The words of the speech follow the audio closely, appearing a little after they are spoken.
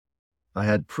I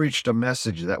had preached a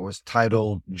message that was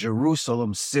titled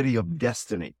Jerusalem, City of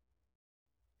Destiny.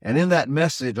 And in that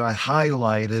message, I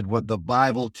highlighted what the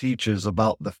Bible teaches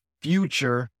about the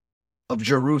future of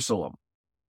Jerusalem.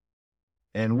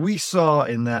 And we saw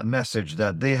in that message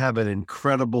that they have an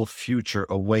incredible future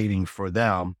awaiting for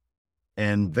them,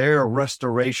 and their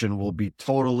restoration will be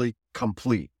totally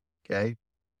complete. Okay.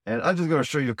 And I'm just going to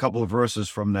show you a couple of verses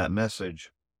from that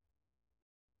message.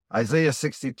 Isaiah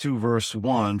 62, verse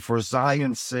 1, for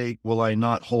Zion's sake will I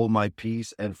not hold my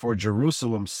peace, and for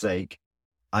Jerusalem's sake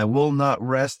I will not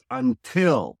rest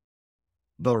until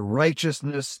the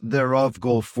righteousness thereof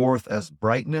go forth as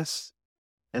brightness,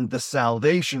 and the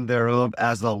salvation thereof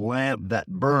as a lamp that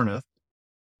burneth,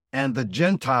 and the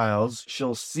Gentiles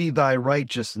shall see thy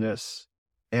righteousness,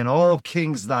 and all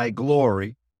kings thy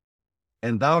glory,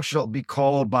 and thou shalt be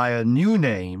called by a new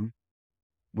name,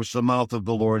 which the mouth of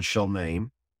the Lord shall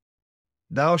name.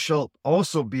 Thou shalt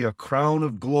also be a crown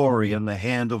of glory in the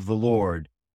hand of the Lord,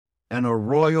 and a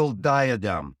royal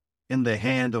diadem in the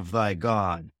hand of thy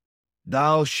God.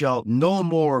 Thou shalt no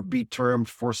more be termed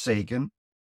forsaken,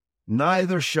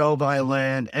 neither shall thy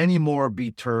land any more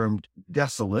be termed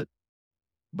desolate,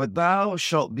 but thou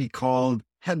shalt be called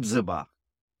Hephzibah,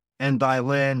 and thy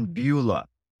land Beulah.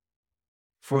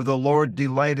 For the Lord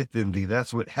delighteth in thee.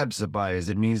 That's what Hephzibah is.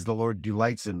 It means the Lord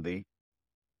delights in thee.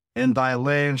 And thy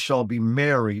land shall be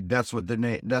married. That's what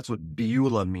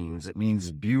Beulah means. It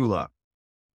means Beulah.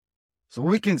 So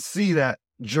we can see that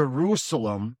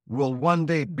Jerusalem will one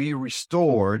day be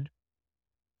restored,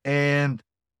 and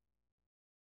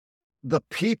the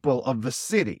people of the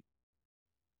city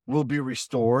will be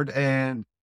restored, and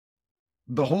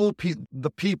the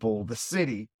people, the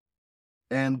city,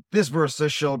 and this verse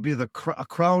says, shall be a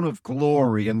crown of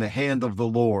glory in the hand of the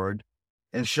Lord,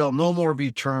 and shall no more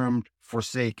be termed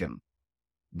forsaken.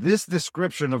 This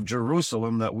description of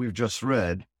Jerusalem that we've just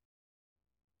read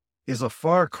is a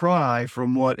far cry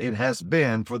from what it has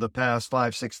been for the past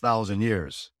 5,000-6,000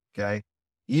 years. Okay.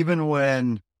 Even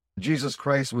when Jesus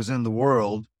Christ was in the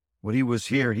world, when he was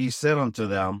here, he said unto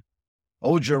them,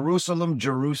 O Jerusalem,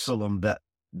 Jerusalem, that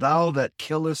thou that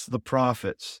killest the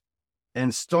prophets,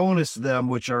 and stonest them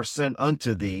which are sent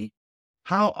unto thee,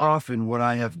 how often would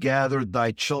I have gathered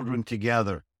thy children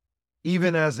together,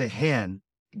 even as a hen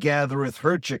gathereth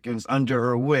her chickens under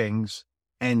her wings,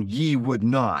 and ye would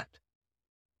not.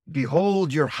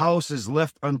 Behold, your house is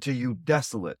left unto you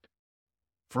desolate.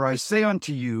 For I say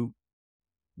unto you,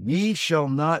 ye shall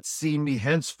not see me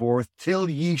henceforth, till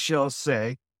ye shall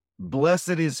say,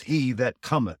 Blessed is he that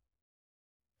cometh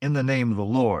in the name of the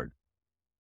Lord.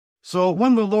 So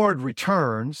when the Lord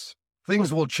returns,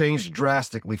 things will change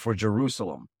drastically for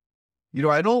Jerusalem. You know,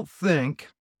 I don't think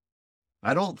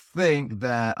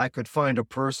that I could find a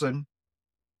person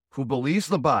who believes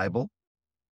the Bible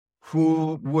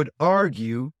who would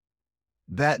argue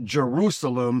that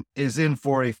Jerusalem is in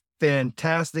for a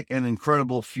fantastic and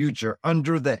incredible future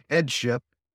under the headship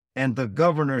and the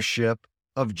governorship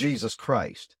of Jesus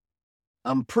Christ.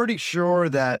 I'm pretty sure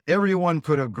that everyone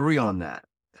could agree on that,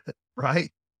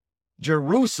 right?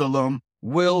 Jerusalem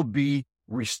will be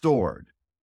restored.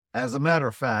 As a matter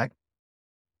of fact,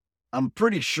 I'm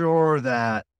pretty sure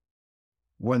that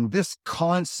when this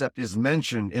concept is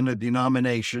mentioned in a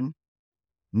denomination,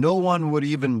 no one would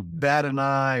even bat an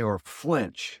eye or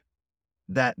flinch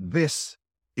that this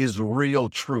is real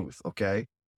truth, okay?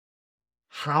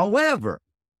 However,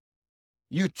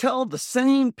 you tell the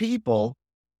same people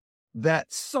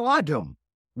that Sodom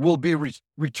will be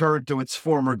returned to its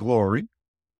former glory,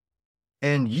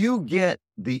 and you get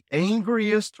the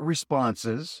angriest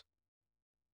responses.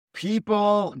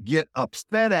 People get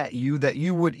upset at you that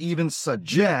you would even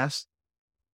suggest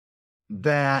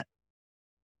that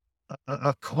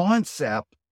a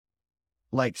concept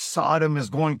like Sodom is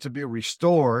going to be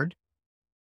restored.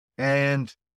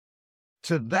 And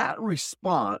to that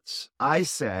response, I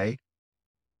say,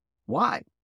 why?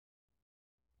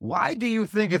 Why do you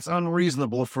think it's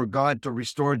unreasonable for God to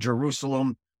restore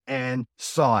Jerusalem and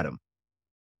Sodom?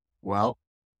 Well,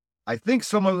 I think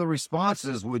some of the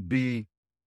responses would be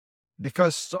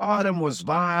because Sodom was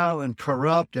vile and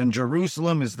corrupt, and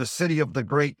Jerusalem is the city of the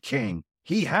great king.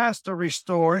 He has to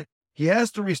restore it. He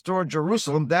has to restore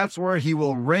Jerusalem. That's where he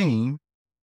will reign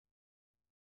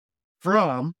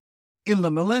from in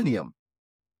the millennium.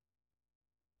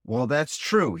 Well, that's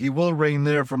true. He will reign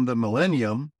there from the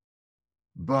millennium,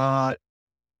 but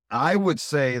I would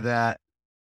say that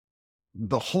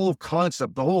the whole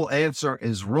concept, the whole answer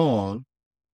is wrong,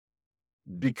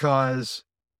 because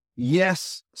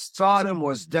yes, Sodom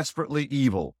was desperately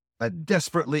evil, a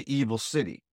desperately evil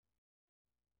city.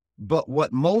 But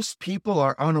what most people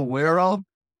are unaware of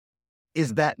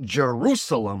is that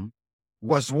Jerusalem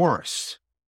was worse.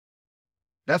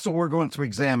 That's what we're going to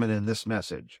examine in this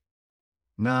message.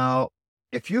 Now,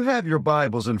 if you have your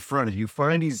Bibles in front of you,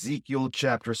 find Ezekiel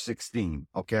chapter 16,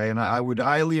 okay? And I would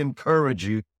highly encourage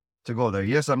you to go there.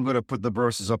 Yes, I'm going to put the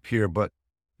verses up here, but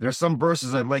there's some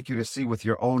verses I'd like you to see with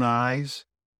your own eyes,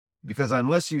 because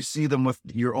unless you see them with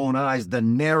your own eyes, the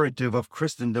narrative of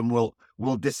Christendom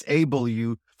will disable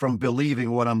you from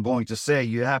believing what I'm going to say.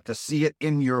 You have to see it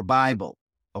in your Bible,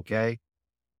 okay?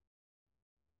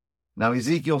 Now,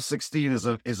 Ezekiel 16 is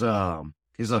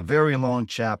a very long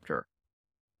chapter,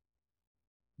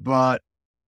 but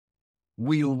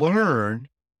we learn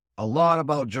a lot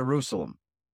about Jerusalem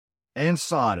and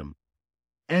Sodom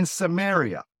and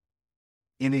Samaria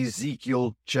in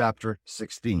Ezekiel chapter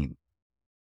 16.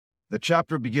 The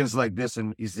chapter begins like this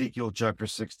in Ezekiel chapter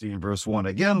 16, verse 1.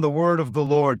 Again, the word of the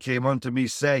Lord came unto me,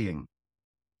 saying,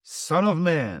 Son of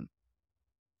man,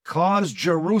 cause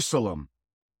Jerusalem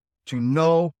to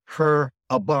know her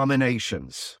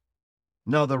abominations.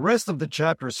 Now, the rest of the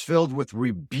chapter is filled with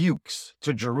rebukes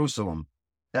to Jerusalem.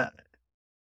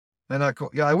 And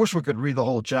I wish we could read the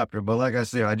whole chapter, but like I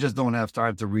say, I just don't have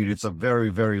time to read it. It's a very,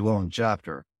 very long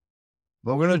chapter.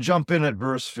 But we're going to jump in at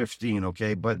verse 15,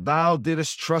 okay? But thou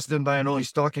didst trust in thine own,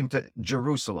 he's talking to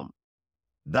Jerusalem.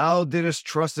 Thou didst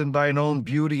trust in thine own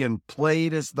beauty, and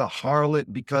played as the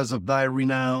harlot because of thy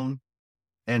renown,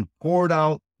 and poured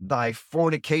out thy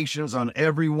fornications on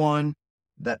every one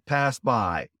that passed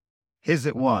by. His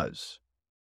it was,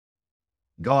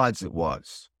 God's it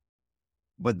was.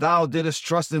 But thou didst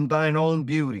trust in thine own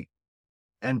beauty,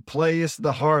 and playest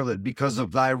the harlot because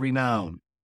of thy renown,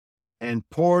 and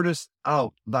pouredest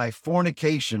out thy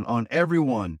fornication on every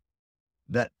one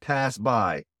that passed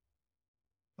by.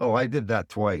 Oh, I did that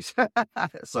twice.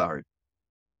 Sorry.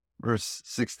 Verse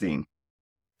 16.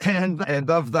 And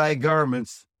of thy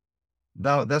garments,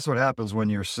 that's what happens when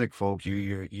you're sick, folks.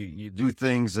 You do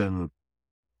things and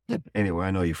anyway,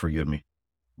 I know you forgive me.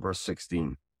 Verse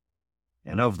 16.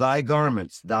 And of thy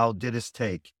garments thou didst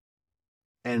take,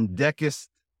 and deckest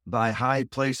thy high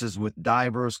places with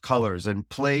divers colors, and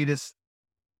playedest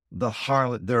the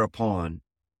harlot thereupon.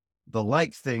 The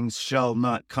like things shall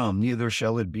not come, neither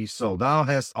shall it be so. Thou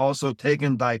hast also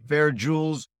taken thy fair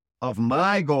jewels of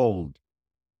my gold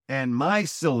and my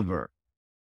silver,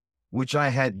 which I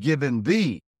had given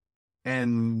thee,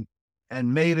 and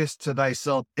madest to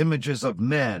thyself images of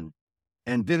men,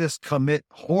 and didst commit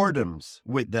whoredoms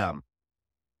with them,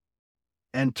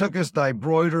 and tookest thy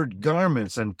broidered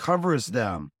garments, and coverest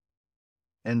them.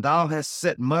 And thou hast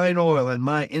set mine oil and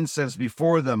my incense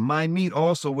before them, my meat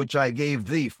also which I gave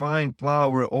thee, fine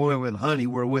flour, oil, and honey,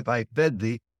 wherewith I fed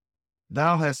thee.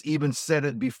 Thou hast even set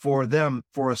it before them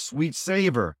for a sweet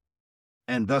savor.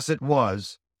 And thus it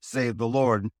was, saith the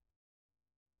Lord.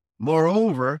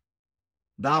 Moreover,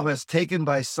 thou hast taken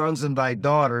thy sons and thy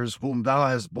daughters, whom thou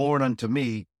hast borne unto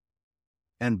me,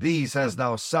 and these hast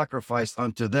thou sacrificed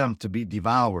unto them to be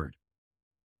devoured.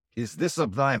 Is this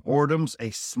of thy whoredoms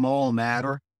a small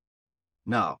matter?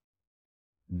 Now,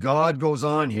 God goes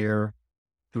on here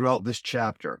throughout this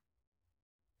chapter.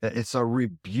 It's a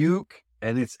rebuke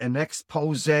and it's an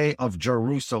expose of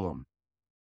Jerusalem.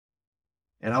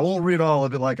 And I won't read all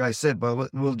of it, like I said,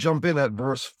 but we'll jump in at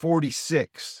verse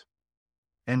 46.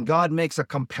 And God makes a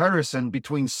comparison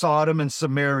between Sodom and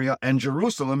Samaria and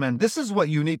Jerusalem. And this is what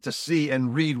you need to see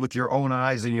and read with your own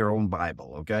eyes in your own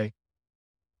Bible, okay?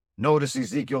 Notice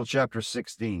Ezekiel chapter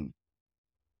 16.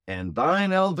 And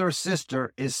thine elder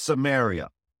sister is Samaria,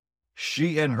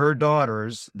 she and her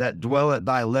daughters that dwell at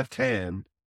thy left hand,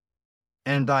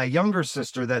 and thy younger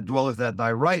sister that dwelleth at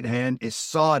thy right hand is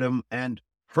Sodom and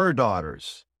her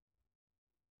daughters.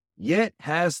 Yet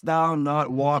hast thou not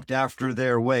walked after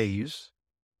their ways,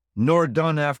 nor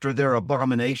done after their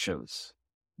abominations.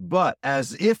 But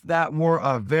as if that were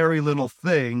a very little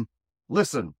thing,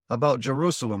 listen, about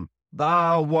Jerusalem,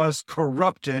 thou wast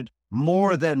corrupted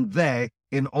more than they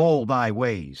in all thy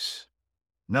ways.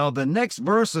 Now the next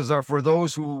verses are for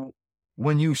those who,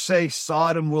 when you say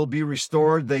Sodom will be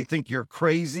restored, they think you're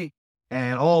crazy,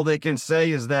 and all they can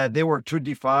say is that they were too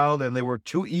defiled and they were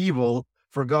too evil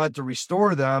for God to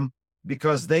restore them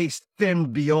because they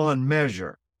sinned beyond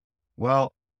measure.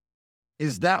 Well,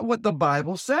 is that what the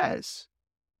Bible says?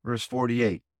 Verse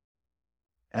 48.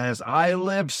 As I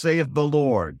live, saith the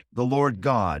Lord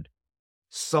God,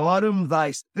 Sodom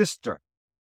thy sister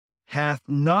hath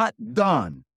not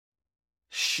done,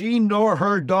 she nor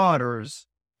her daughters,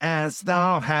 as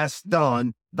thou hast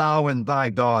done, thou and thy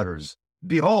daughters.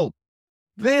 Behold,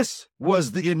 this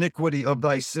was the iniquity of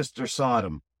thy sister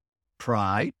Sodom: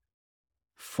 pride,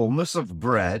 fullness of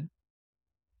bread,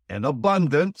 and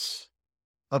abundance,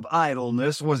 of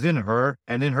idleness was in her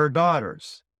and in her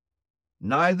daughters.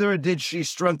 Neither did she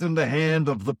strengthen the hand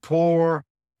of the poor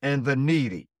and the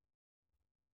needy.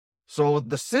 So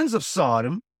the sins of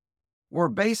Sodom were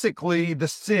basically the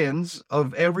sins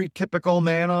of every typical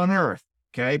man on earth.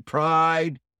 Okay,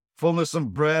 pride, fullness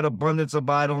of bread, abundance of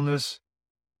idleness.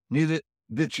 Neither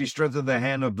did she strengthen the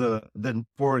hand of the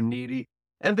poor and needy.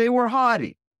 And they were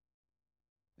haughty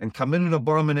and committed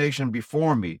abomination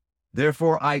before me.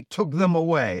 Therefore I took them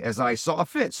away as I saw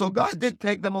fit. So God did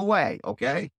take them away,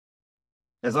 okay?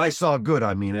 As I saw good,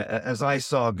 as I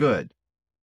saw good.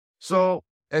 So,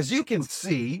 as you can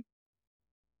see,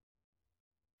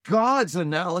 God's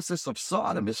analysis of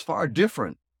Sodom is far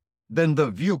different than the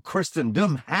view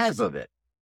Christendom has of it.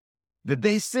 Did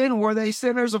they sin? Were they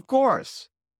sinners? Of course.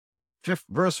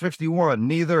 Verse 51,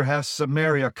 neither has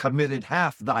Samaria committed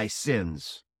half thy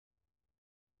sins,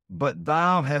 but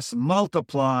thou hast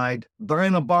multiplied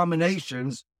thine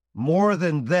abominations more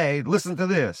than they, listen to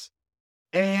this,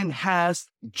 and hast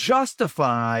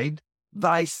justified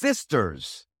thy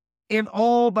sisters in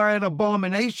all thine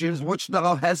abominations which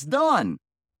thou hast done.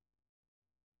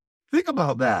 Think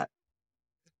about that.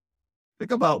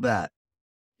 Think about that.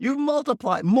 You've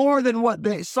multiplied more than what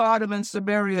Sodom and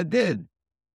Samaria did.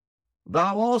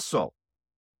 Thou also,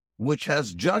 which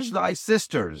hast judged thy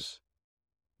sisters,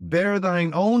 bear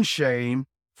thine own shame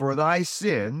for thy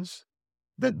sins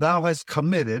that thou hast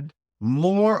committed,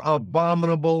 more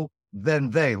abominable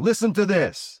than they. Listen to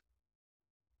this.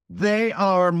 They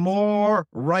are more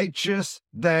righteous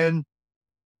than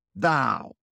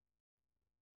thou.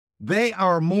 They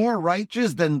are more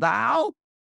righteous than thou?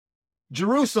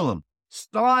 Jerusalem,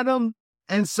 Sodom,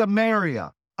 and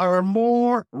Samaria are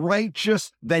more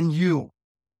righteous than you.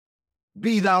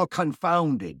 Be thou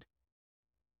confounded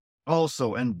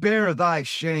also, and bear thy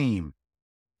shame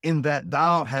in that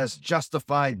thou hast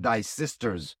justified thy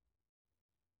sisters.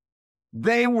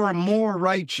 They were more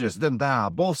righteous than thou.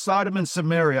 Both Sodom and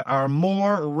Samaria are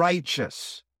more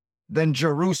righteous than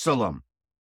Jerusalem.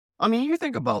 I mean, you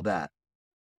think about that.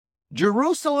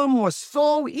 Jerusalem was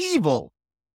so evil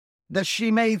that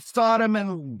she made Sodom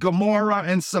and Gomorrah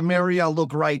and Samaria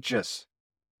look righteous.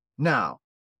 Now,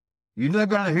 you're not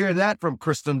going to hear that from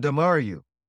Christendom, are you?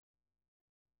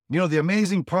 You know, the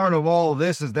amazing part of all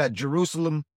this is that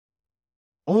Jerusalem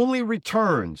only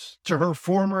returns to her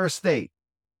former estate.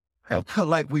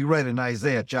 Like we read in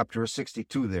Isaiah chapter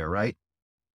 62 there, right?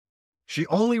 She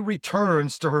only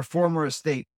returns to her former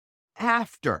estate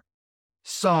after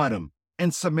Sodom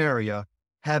and Samaria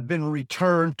have been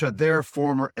returned to their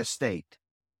former estate.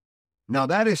 Now,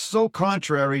 that is so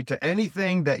contrary to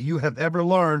anything that you have ever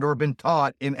learned or been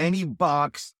taught in any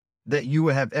box that you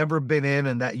have ever been in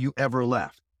and that you ever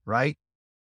left, right?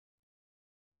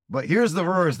 But here's the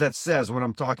verse that says what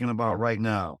I'm talking about right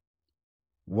now.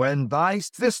 When thy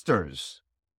sisters,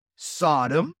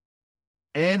 Sodom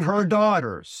and her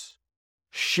daughters,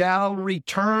 shall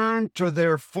return to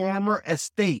their former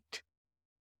estate,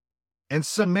 and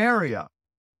Samaria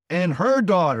and her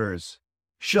daughters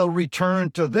shall return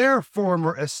to their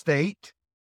former estate,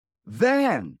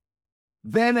 then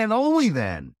and only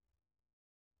then,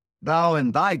 thou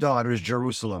and thy daughters,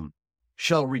 Jerusalem,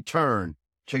 shall return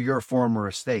to your former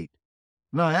estate.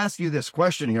 Now, I ask you this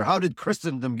question here. How did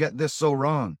Christendom get this so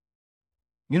wrong?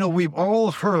 You know, we've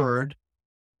all heard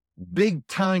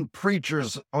big-time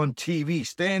preachers on TV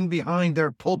stand behind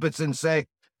their pulpits and say,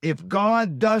 if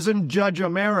God doesn't judge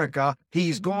America,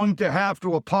 he's going to have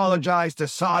to apologize to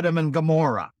Sodom and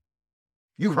Gomorrah.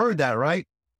 You've heard that, right?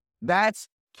 That's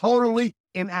totally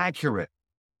inaccurate.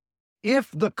 If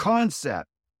the concept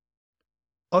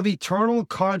of eternal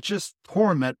conscious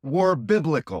torment were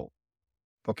biblical,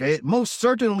 okay, it most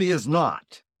certainly is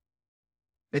not.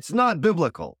 It's not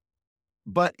biblical.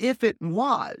 But if it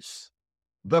was,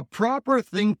 the proper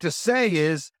thing to say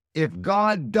is, if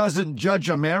God doesn't judge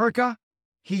America,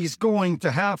 he's going to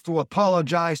have to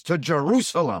apologize to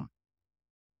Jerusalem.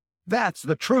 That's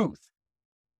the truth.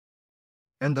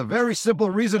 And the very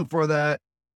simple reason for that,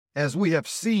 as we have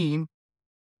seen,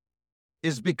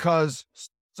 is because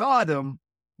Sodom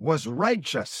was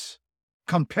righteous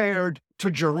compared to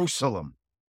Jerusalem.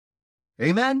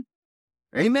 Amen?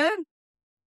 Amen?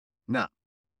 Now,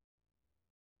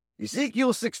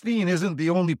 Ezekiel 16 isn't the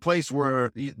only place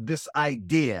where this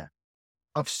idea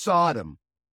of Sodom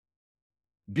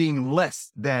being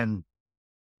less than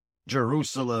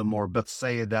Jerusalem or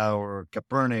Bethsaida or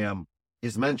Capernaum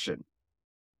is mentioned.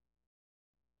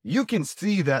 You can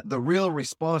see that the real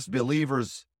response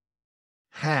believers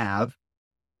have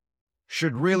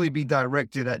should really be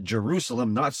directed at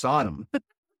Jerusalem, not Sodom.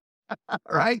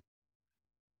 Right?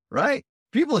 Right?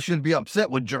 People should be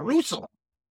upset with Jerusalem.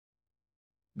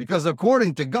 Because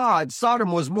according to God,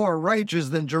 Sodom was more righteous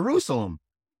than Jerusalem.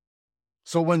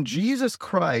 So when Jesus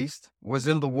Christ was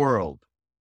in the world,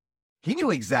 he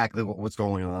knew exactly what was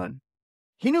going on.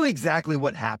 He knew exactly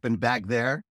what happened back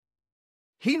there.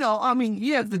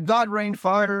 Did God rain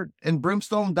fire and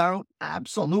brimstone down?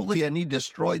 Absolutely, and he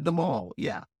destroyed them all.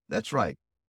 Yeah, that's right.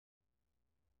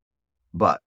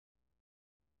 But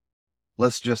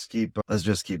let's just keep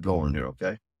going here,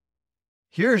 okay?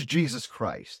 Here's Jesus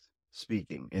Christ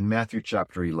speaking in Matthew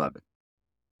chapter 11.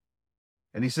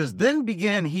 And he says, "Then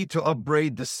began he to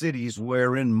upbraid the cities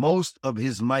wherein most of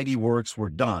his mighty works were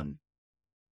done,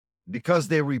 because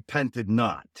they repented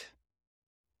not.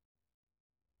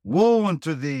 Woe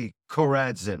unto thee,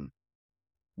 Chorazin!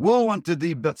 Woe unto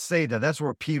thee, Bethsaida!" That's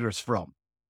where Peter's from.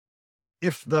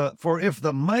 For if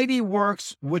the mighty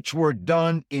works which were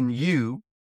done in you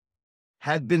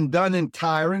had been done in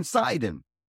Tyre and Sidon,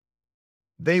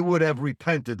 they would have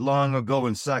repented long ago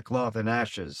in sackcloth and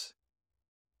ashes.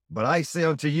 But I say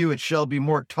unto you, it shall be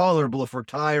more tolerable for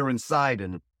Tyre and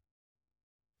Sidon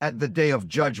at the day of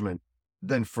judgment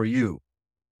than for you.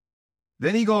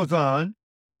 Then he goes on,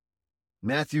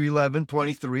 Matthew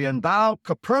 11:23, "And thou,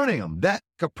 Capernaum," that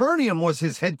Capernaum was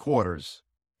his headquarters.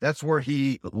 That's where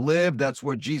he lived. That's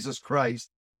where Jesus Christ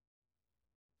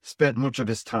spent much of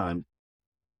his time.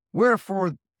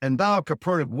 "Wherefore, and thou,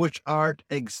 Capernaum, which art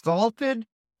exalted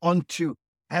unto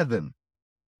heaven."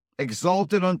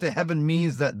 Exalted unto heaven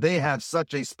means that they have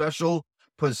such a special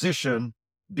position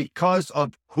because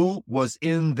of who was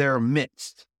in their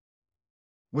midst.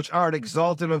 "Which art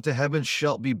exalted unto heaven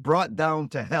shalt be brought down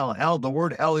to hell." Hell, the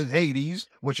word hell is Hades,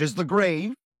 which is the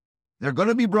grave. They're going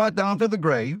to be brought down to the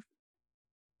grave,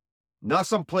 not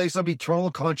some place of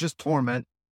eternal conscious torment.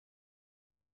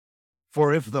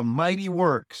 "For if the mighty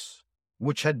works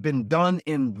which had been done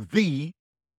in thee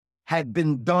had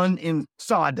been done in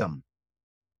Sodom,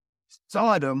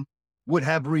 Sodom would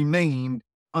have remained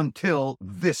until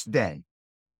this day.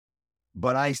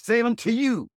 But I say unto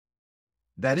you,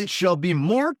 that it shall be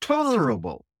more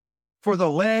tolerable for the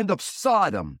land of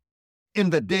Sodom in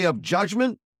the day of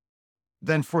judgment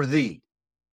than for thee."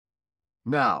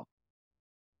 Now,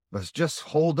 let's just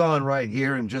hold on right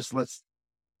here and let's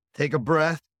take a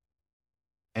breath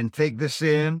and take this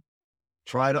in,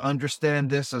 try to understand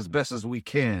this as best as we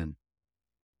can.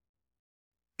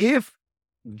 If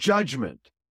judgment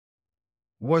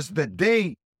was the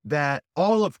day that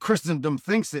all of Christendom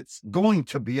thinks it's going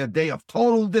to be, a day of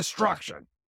total destruction,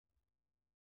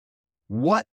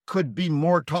 what could be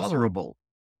more tolerable?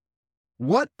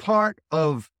 What part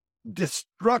of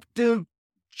destructive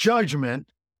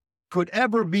judgment could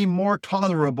ever be more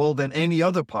tolerable than any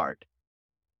other part?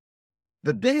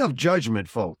 The day of judgment,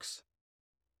 folks,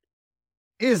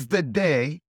 is the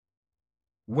day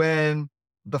when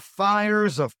the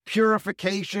fires of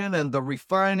purification and the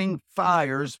refining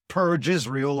fires purge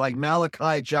Israel, like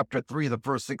Malachi chapter 3, the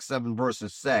first 6, 7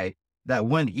 verses say, that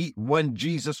when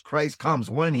Jesus Christ comes,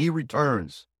 when he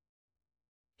returns,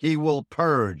 he will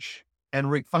purge and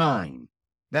refine.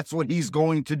 That's what he's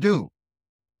going to do.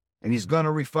 And he's going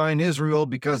to refine Israel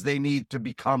because they need to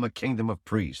become a kingdom of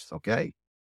priests, okay?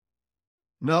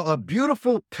 Now, a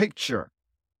beautiful picture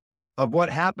of what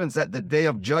happens at the day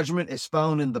of judgment is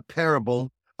found in the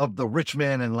parable of the rich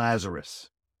man and Lazarus.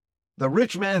 The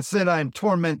rich man said, "I'm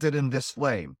tormented in this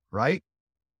flame," right?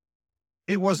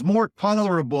 It was not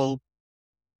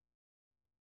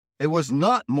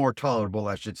more tolerable,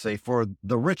 I should say, for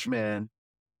the rich man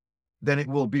than it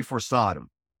will be for Sodom.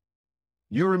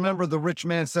 You remember the rich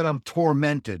man said, "I'm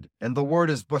tormented." And the word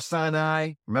is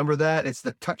basanai. Remember that? It's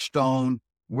the touchstone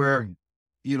where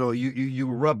you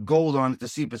rub gold on it to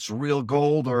see if it's real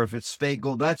gold or if it's fake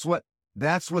gold. That's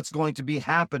what's going to be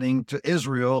happening to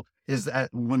Israel, is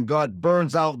that when God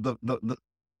burns out the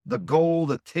gold,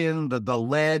 the tin, the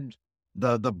lead,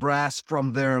 the brass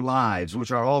from their lives, which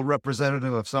are all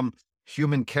representative of some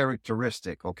human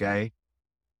characteristic, okay?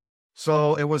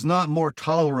 So it was not more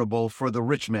tolerable for the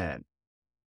rich man.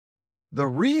 The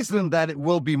reason that it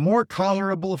will be more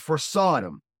tolerable for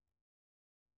Sodom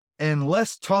and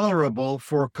less tolerable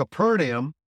for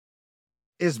Capernaum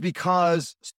is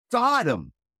because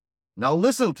Sodom, now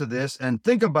listen to this and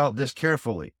think about this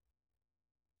carefully.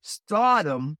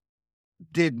 Sodom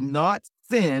did not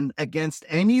sin against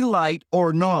any light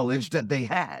or knowledge that they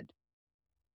had.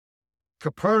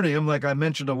 Capernaum, like I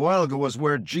mentioned a while ago, was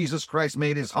where Jesus Christ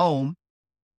made his home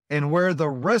and where the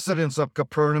residents of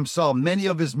Capernaum saw many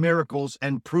of his miracles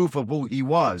and proof of who he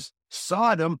was.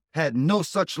 Sodom had no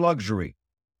such luxury.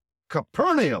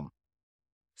 Capernaum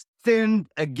sinned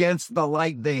against the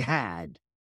light they had.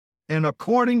 And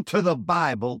according to the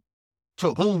Bible,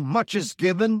 to whom much is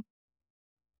given,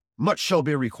 much shall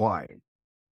be required.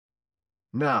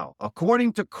 Now,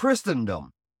 according to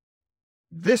Christendom,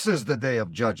 this is the day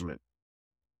of judgment,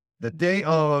 the day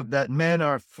of that men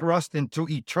are thrust into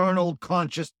eternal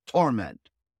conscious torment.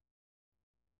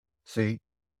 See,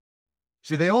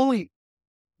 the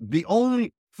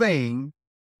only thing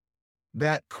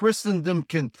that Christendom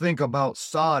can think about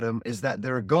Sodom is that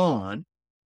they're gone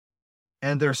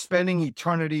and they're spending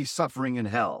eternity suffering in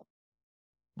hell.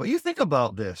 But you think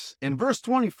about this. In verse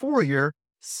 24 here,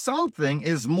 something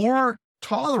is more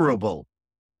tolerable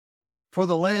for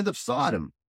the land of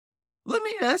Sodom. Let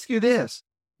me ask you this.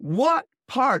 What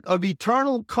part of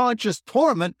eternal conscious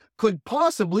torment could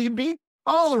possibly be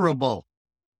tolerable?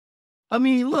 I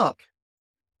mean, look,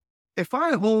 if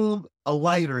I hold a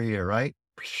lighter here, right,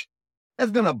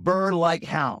 it's going to burn like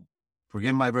hell.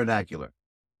 Forgive my vernacular.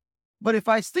 But if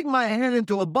I stick my hand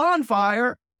into a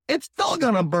bonfire, it's still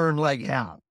going to burn like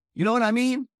hell. You know what I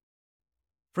mean?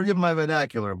 Forgive my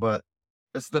vernacular, but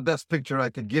it's the best picture I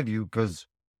could give you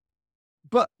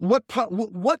but what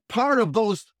part of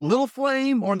those little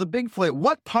flame or the big flame,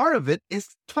 what part of it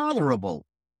is tolerable?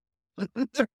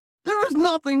 There is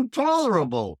nothing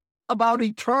tolerable about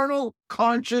eternal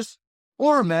conscious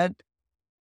torment,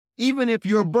 even if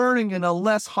you're burning in a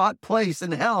less hot place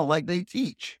in hell like they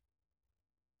teach.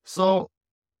 So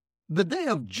the day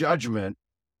of judgment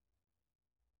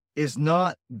is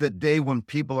not the day when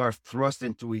people are thrust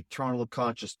into eternal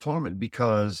conscious torment,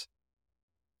 because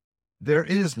there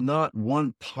is not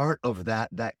one part of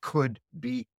that could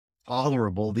be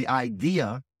tolerable. The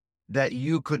idea that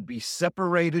you could be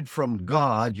separated from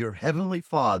God, your heavenly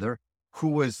Father,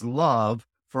 who is love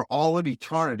for all of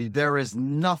eternity, there is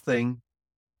nothing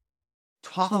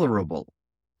tolerable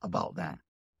about that.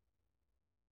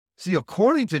 See,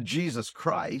 according to Jesus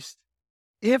Christ,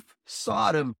 if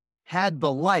Sodom had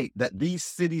the light that these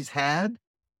cities had,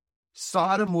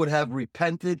 Sodom would have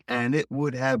repented and it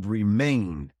would have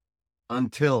remained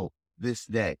until this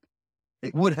day.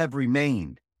 It would have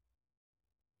remained.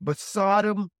 But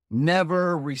Sodom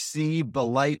never received the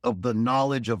light of the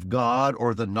knowledge of God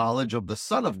or the knowledge of the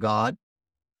Son of God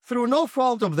through no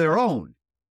fault of their own.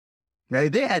 Okay?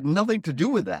 They had nothing to do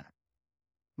with that.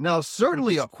 Now,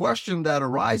 certainly a question that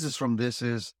arises from this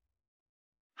is,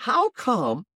 how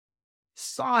come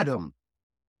Sodom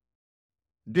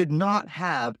did not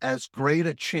have as great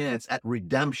a chance at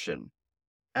redemption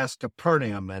as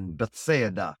Capernaum and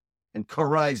Bethsaida and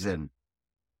Chorazin?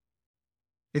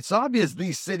 It's obvious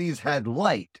these cities had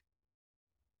light.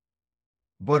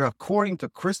 But according to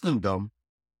Christendom,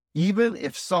 even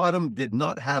if Sodom did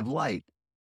not have light,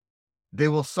 they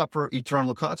will suffer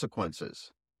eternal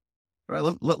consequences. Right?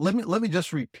 Let me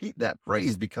just repeat that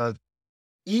phrase, because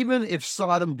even if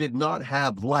Sodom did not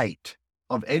have light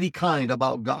of any kind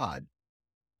about God,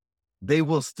 they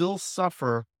will still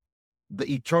suffer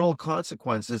the eternal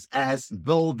consequences as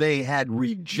though they had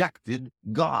rejected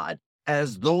God,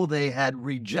 as though they had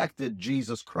rejected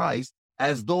Jesus Christ,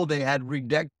 as though they had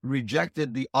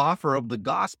rejected the offer of the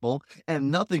gospel,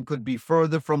 and nothing could be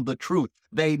further from the truth.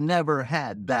 They never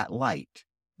had that light.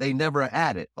 They never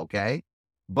had it, okay?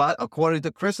 But according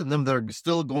to Christendom, they're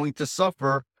still going to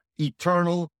suffer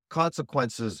eternal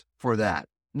consequences for that.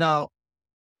 Now,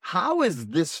 how is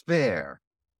this fair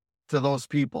to those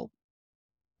people?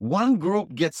 One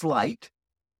group gets light,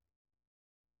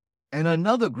 and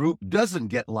another group doesn't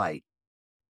get light.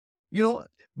 You know,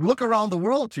 look around the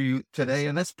world to you today,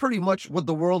 and that's pretty much what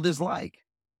the world is like.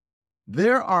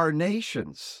 There are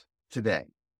nations today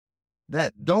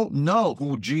that don't know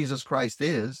who Jesus Christ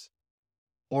is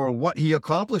or what he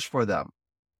accomplished for them.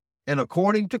 And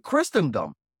according to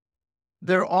Christendom,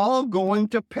 they're all going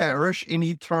to perish in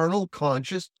eternal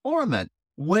conscious torment.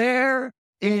 Where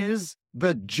is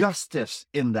the justice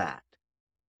in that?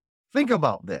 Think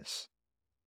about this.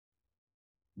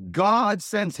 God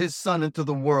sends his Son into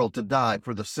the world to die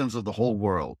for the sins of the whole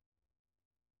world.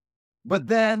 But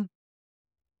then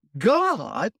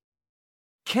God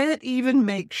can't even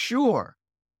make sure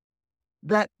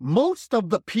that most of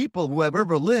the people who have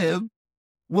ever lived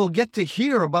will get to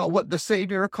hear about what the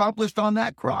Savior accomplished on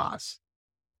that cross.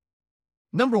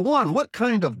 Number one, what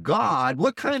kind of God,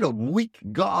 what kind of weak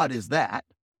God is that?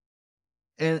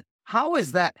 And how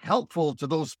is that helpful to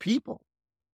those people?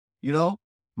 You know,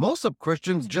 most of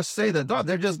Christians just say that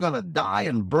they're just going to die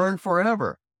and burn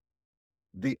forever.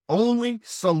 The only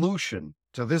solution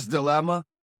to this dilemma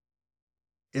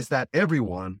is that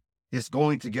everyone is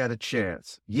going to get a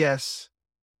chance. Yes,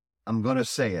 I'm going to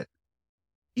say it,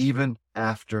 even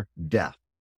after death.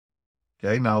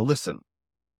 Okay, now listen.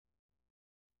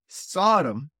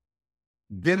 Sodom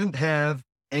didn't have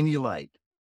any light.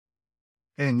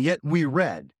 And yet we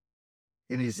read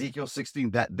in Ezekiel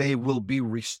 16 that they will be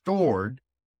restored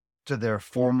to their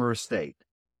former state.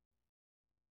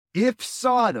 If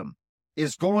Sodom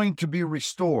is going to be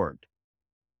restored,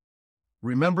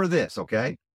 remember this,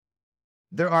 okay?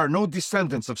 There are no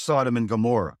descendants of Sodom and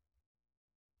Gomorrah.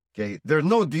 Okay, there's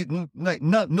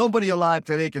nobody alive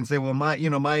today can say, well,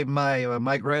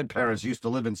 my grandparents used to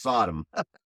live in Sodom.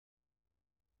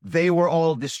 They were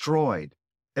all destroyed,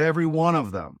 every one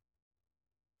of them.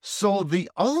 So the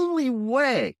only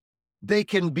way they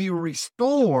can be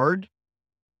restored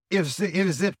is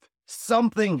if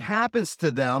something happens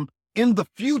to them in the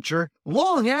future,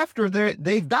 long after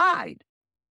they've died.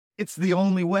 It's the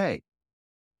only way.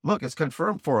 Look, it's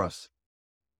confirmed for us.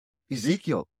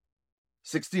 Ezekiel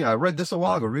 16, I read this a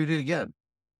while ago, read it again.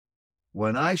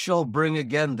 When I shall bring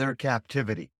again their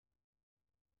captivity,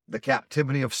 the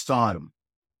captivity of Sodom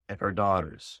and her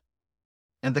daughters,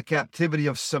 and the captivity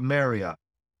of Samaria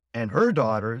and her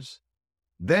daughters,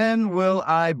 then will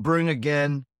I bring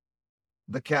again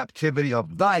the captivity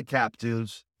of thy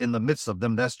captives in the midst of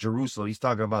them. That's Jerusalem. He's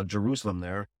talking about Jerusalem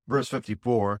there. Verse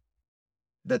 54,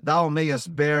 that thou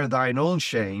mayest bear thine own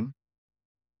shame,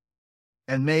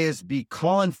 and mayest be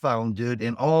confounded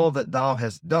in all that thou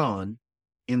hast done,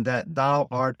 in that thou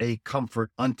art a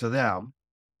comfort unto them.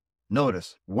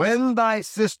 Notice, when thy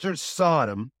sister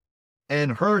Sodom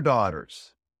and her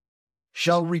daughters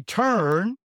shall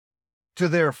return to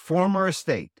their former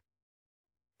estate,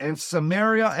 and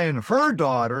Samaria and her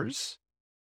daughters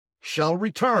shall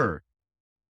return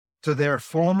to their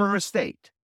former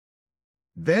estate,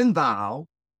 then thou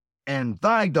and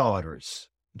thy daughters,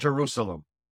 Jerusalem,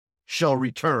 shall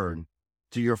return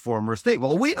to your former estate.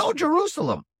 Well, we know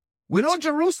Jerusalem. We know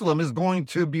Jerusalem is going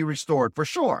to be restored for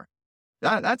sure.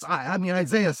 I mean,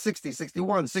 Isaiah 60,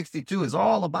 61, 62 is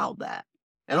all about that,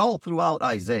 and all throughout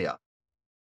Isaiah.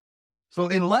 So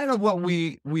in light of what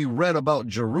we read about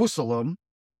Jerusalem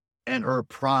and her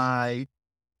pride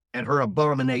and her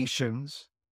abominations,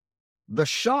 the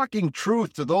shocking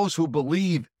truth to those who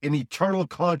believe in eternal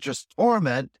conscious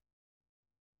torment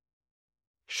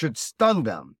should stun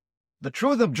them. The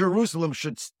truth of Jerusalem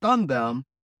should stun them,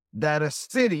 that a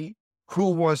city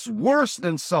who was worse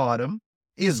than Sodom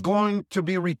is going to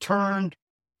be returned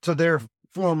to their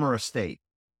former estate.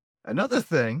 Another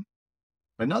thing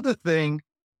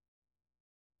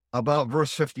about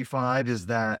verse 55 is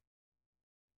that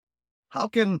how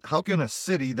can a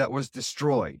city that was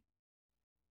destroyed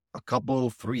a couple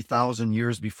 3,000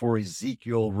 years before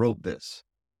Ezekiel wrote this,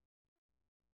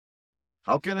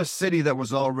 how can a city that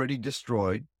was already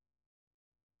destroyed,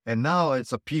 and now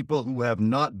it's a people who have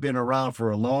not been around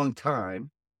for a long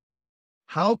time,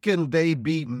 how can they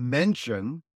be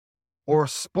mentioned or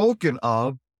spoken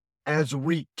of as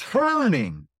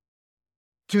returning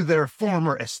to their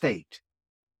former estate?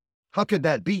 How could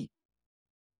that be?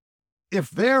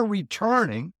 If they're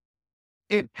returning,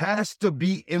 it has to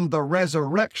be in the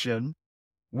resurrection,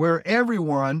 where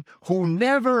everyone who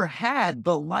never had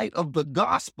the light of the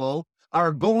gospel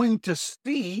are going to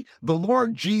see the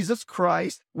Lord Jesus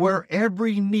Christ, where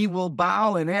every knee will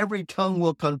bow and every tongue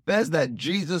will confess that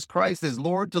Jesus Christ is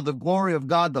Lord, to the glory of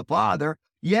God the Father.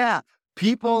 Yeah,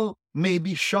 people may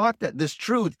be shocked at this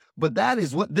truth, but that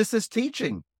is what this is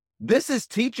teaching. This is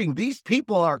teaching these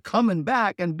people are coming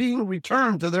back and being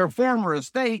returned to their former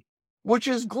estate, which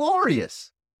is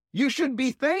glorious. You should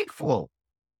be thankful.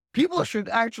 People should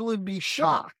actually be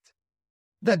shocked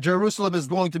that Jerusalem is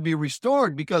going to be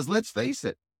restored, because let's face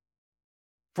it,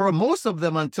 for most of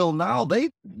them until now,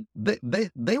 they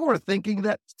were thinking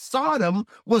that Sodom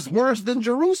was worse than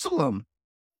Jerusalem.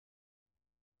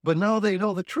 But now they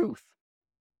know the truth.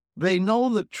 They know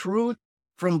the truth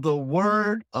from the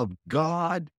word of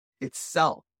God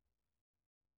itself.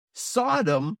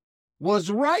 Sodom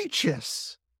was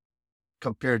righteous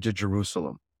compared to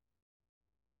Jerusalem.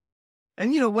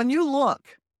 And when you look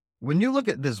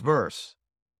at this verse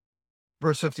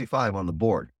 55 on the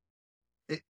board,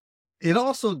 it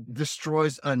also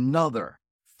destroys another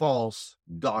false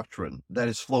doctrine that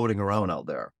is floating around out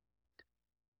there.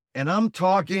 And I'm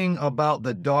talking about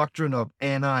the doctrine of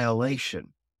annihilationism.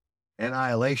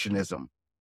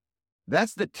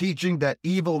 That's the teaching that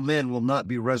evil men will not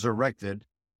be resurrected,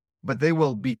 but they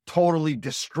will be totally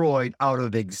destroyed out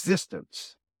of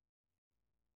existence.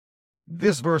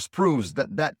 This verse proves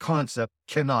that that concept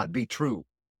cannot be true,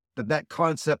 that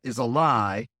concept is a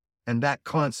lie, and that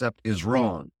concept is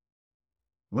wrong.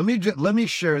 Let me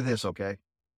share this, okay?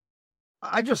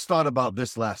 I just thought about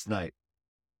this last night.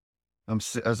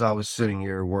 As I was sitting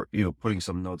here, putting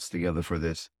some notes together for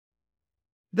this.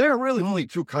 There are really only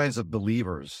two kinds of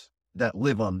believers that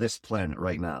live on this planet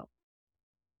right now.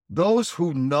 Those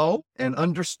who know and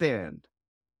understand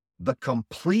the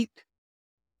complete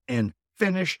and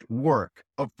finished work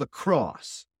of the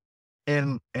cross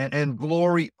and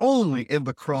glory only in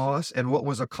the cross and what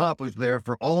was accomplished there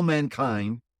for all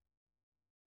mankind.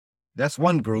 That's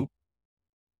one group.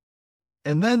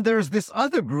 And then there's this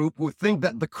other group who think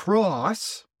that the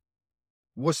cross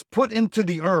was put into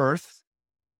the earth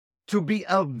to be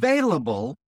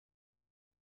available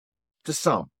to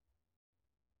some.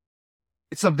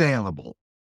 It's available.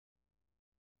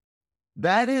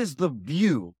 That is the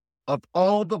view of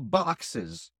all the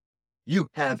boxes you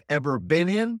have ever been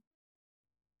in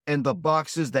and the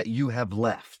boxes that you have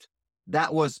left.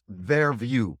 That was their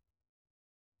view.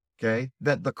 Okay?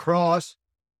 That the cross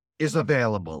is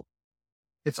available.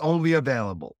 It's only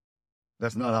available.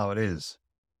 That's not how it is.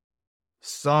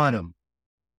 Sodom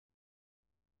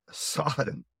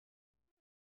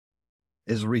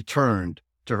is returned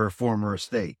to her former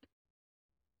estate.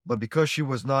 But because she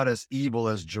was not as evil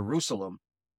as Jerusalem,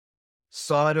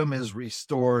 Sodom is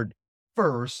restored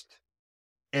first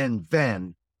and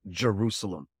then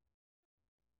Jerusalem.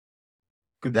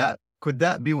 Could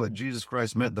that be what Jesus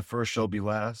Christ meant? The first shall be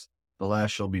last, the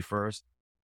last shall be first.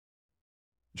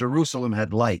 Jerusalem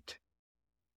had light.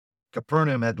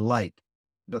 Capernaum had light.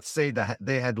 Let's say that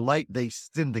they had light, they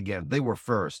sinned again. They were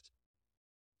first.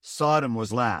 Sodom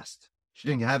was last. She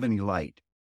didn't have any light.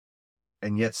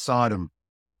 And yet Sodom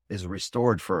is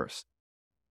restored first.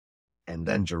 And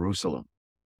then Jerusalem.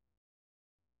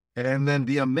 And then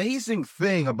the amazing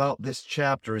thing about this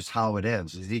chapter is how it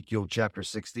ends. Ezekiel chapter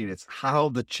 16, it's how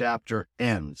the chapter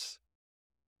ends.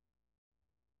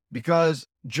 Because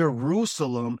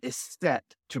Jerusalem is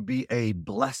set to be a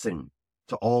blessing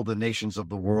to all the nations of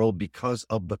the world because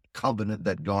of the covenant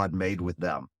that God made with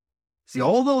them. See,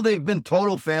 although they've been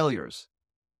total failures,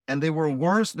 and they were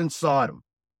worse than Sodom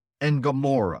and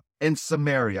Gomorrah and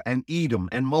Samaria and Edom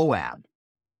and Moab,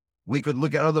 we could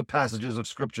look at other passages of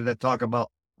Scripture that talk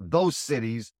about those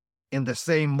cities in the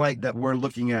same light that we're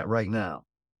looking at right now.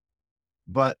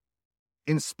 But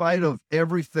in spite of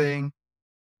everything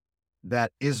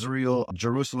that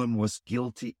Jerusalem was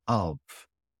guilty of,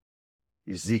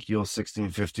 Ezekiel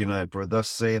 16:59, for thus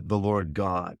saith the Lord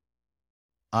God,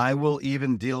 I will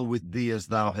even deal with thee as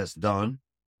thou hast done,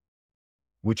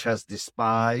 which has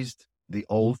despised the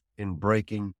oath in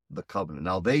breaking the covenant.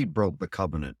 Now they broke the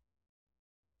covenant.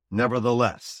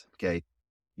 Nevertheless, okay,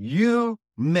 you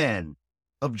men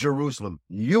of Jerusalem,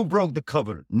 you broke the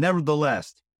covenant.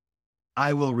 Nevertheless,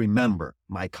 I will remember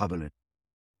my covenant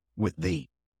with thee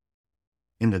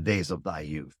in the days of thy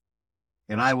youth,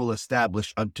 and I will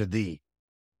establish unto thee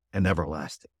an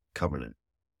everlasting covenant.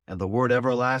 And the word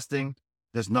everlasting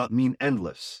does not mean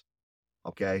endless,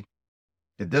 okay?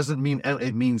 It doesn't mean,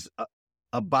 it means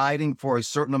abiding for a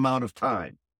certain amount of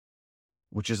time,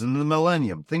 which is in the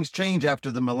millennium. Things change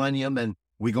after the millennium and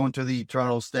we go into the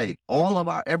eternal state.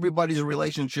 Everybody's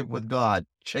relationship with God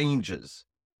changes.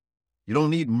 You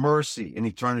don't need mercy in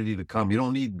eternity to come. You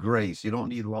don't need grace. You don't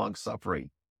need long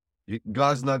suffering.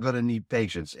 God's not going to need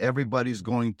patience. Everybody's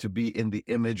going to be in the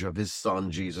image of his son,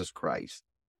 Jesus Christ.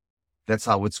 That's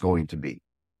how it's going to be.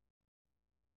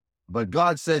 But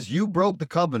God says, you broke the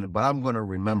covenant, but I'm going to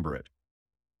remember it.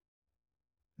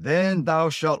 Then thou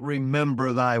shalt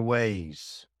remember thy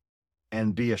ways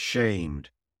and be ashamed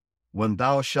when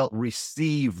thou shalt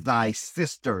receive thy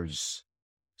sisters,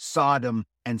 Sodom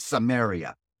and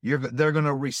Samaria. They're going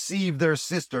to receive their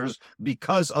sisters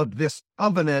because of this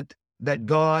covenant that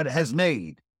God has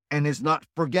made and is not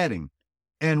forgetting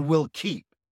and will keep.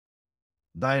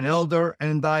 Thine elder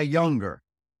and thy younger,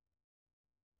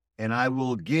 and I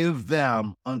will give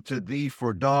them unto thee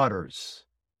for daughters,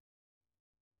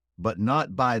 but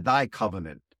not by thy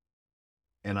covenant.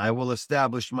 And I will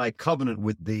establish my covenant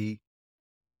with thee,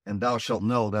 and thou shalt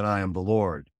know that I am the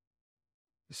Lord.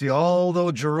 See,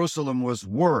 although Jerusalem was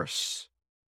worse,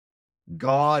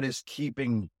 God is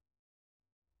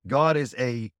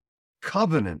a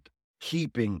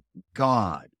covenant-keeping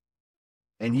God.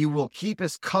 And he will keep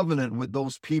his covenant with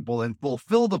those people and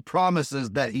fulfill the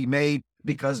promises that he made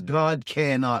because God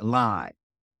cannot lie.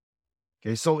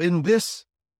 Okay, so in this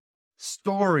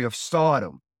story of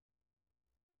Sodom,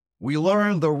 we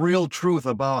learn the real truth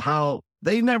about how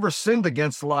they never sinned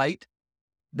against light.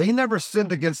 They never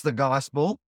sinned against the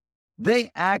gospel.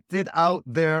 They acted out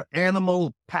their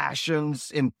animal passions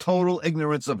in total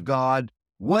ignorance of God.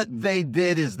 What they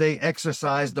did is they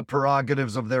exercised the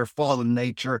prerogatives of their fallen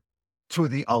nature to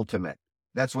the ultimate.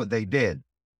 That's what they did.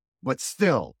 But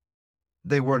still,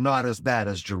 they were not as bad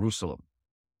as Jerusalem.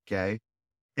 Okay?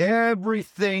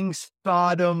 Everything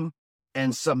Sodom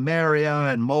and Samaria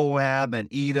and Moab and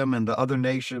Edom and the other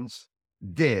nations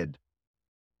did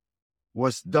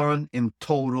was done in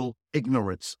total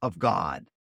ignorance of God.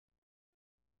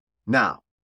 Now,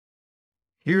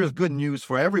 here's good news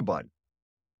for everybody.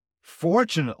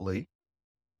 Fortunately,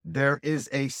 there is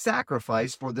a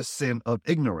sacrifice for the sin of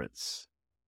ignorance.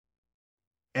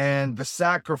 And the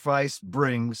sacrifice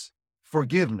brings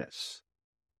forgiveness.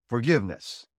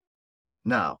 Forgiveness.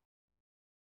 Now,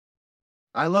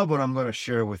 I love what I'm going to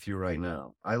share with you right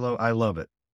now. I love it.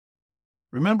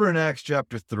 Remember in Acts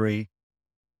chapter 3,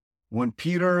 when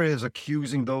Peter is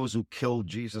accusing those who killed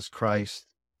Jesus Christ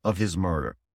of his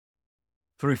murder.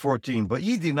 3:14, but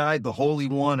ye denied the Holy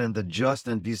One and the just,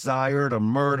 and desired a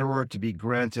murderer to be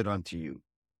granted unto you,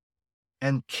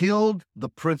 and killed the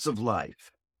Prince of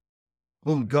Life,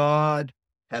 whom God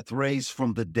hath raised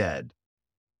from the dead,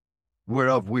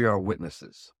 whereof we are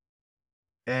witnesses.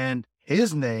 And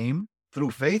his name,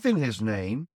 through faith in his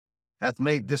name, hath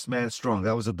made this man strong.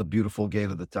 That was at the beautiful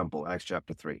gate of the temple, Acts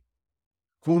chapter 3.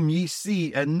 Whom ye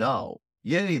see and know,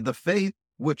 yea, the faith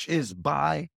which is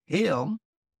by him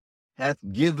hath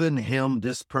given him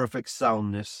this perfect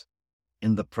soundness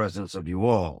in the presence of you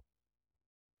all.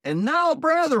 And now,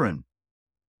 brethren,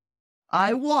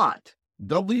 I what?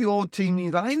 W-O-T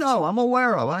means I know, I'm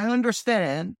aware of, I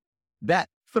understand that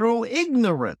through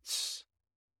ignorance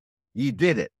ye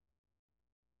did it,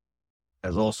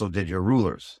 as also did your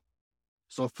rulers.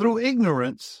 So through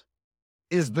ignorance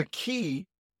is the key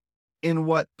in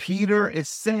what Peter is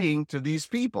saying to these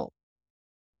people.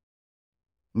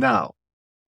 Now,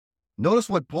 notice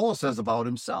what Paul says about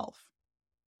himself.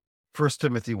 1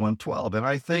 Timothy 1:12, and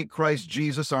I thank Christ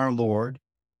Jesus our Lord,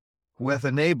 who hath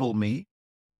enabled me,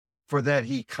 for that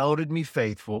he counted me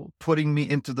faithful, putting me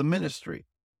into the ministry,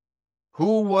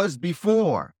 who was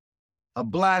before a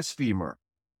blasphemer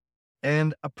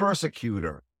and a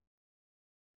persecutor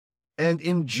and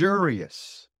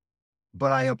injurious,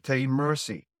 but I obtained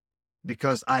mercy,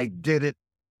 because I did it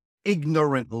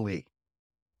ignorantly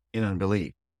in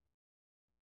unbelief.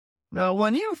 Now,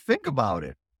 when you think about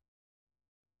it,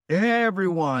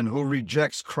 everyone who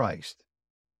rejects Christ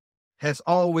has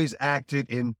always acted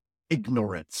in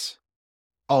ignorance.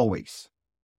 Always.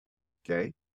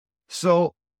 Okay?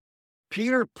 So,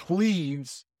 Peter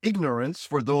pleads ignorance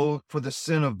for the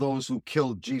sin of those who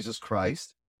killed Jesus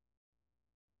Christ.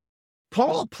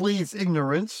 Paul pleads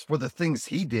ignorance for the things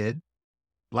he did,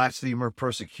 blasphemer,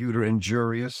 persecutor,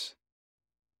 injurious.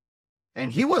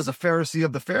 And he was a Pharisee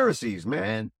of the Pharisees,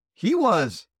 man. He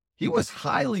was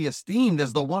highly esteemed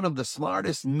as one of the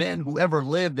smartest men who ever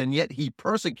lived, and yet he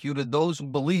persecuted those who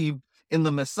believed in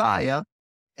the Messiah,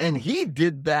 and he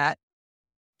did that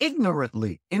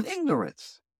ignorantly, in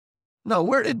ignorance. Now,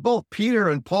 where did both Peter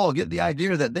and Paul get the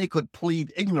idea that they could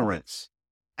plead ignorance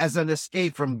as an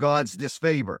escape from God's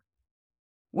disfavor?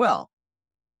 Well,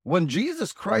 when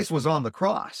Jesus Christ was on the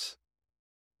cross,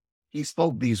 he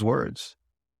spoke these words.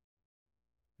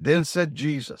 Then said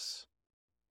Jesus,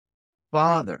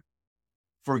 Father,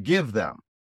 forgive them,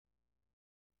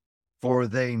 for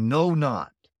they know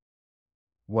not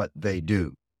what they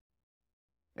do.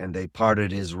 And they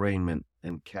parted his raiment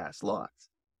and cast lots.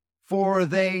 For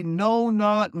they know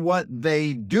not what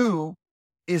they do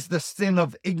is the sin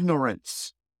of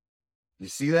ignorance. You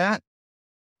see that?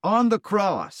 On the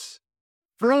cross,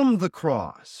 from the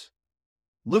cross,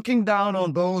 looking down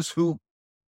on those who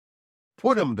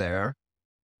put him there,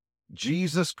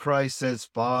 Jesus Christ says,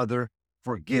 Father,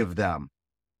 forgive them.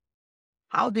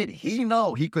 How did he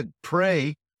know he could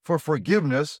pray for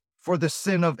forgiveness for the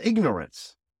sin of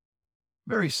ignorance?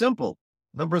 Very simple.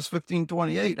 Numbers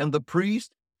 15:28, and the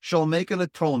priest shall make an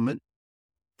atonement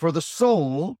for the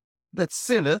soul that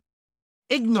sinneth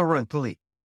ignorantly.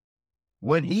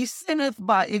 When he sinneth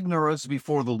by ignorance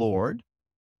before the Lord,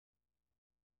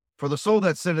 for the soul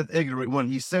that sinneth ignorant, when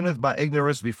he sinneth by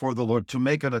ignorance before the Lord, to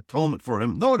make an atonement for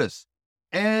him, notice,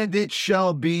 and it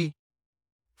shall be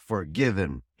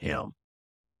forgiven him.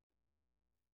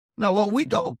 Now, what we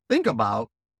don't think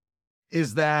about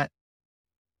is that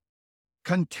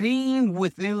contained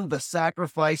within the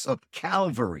sacrifice of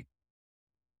Calvary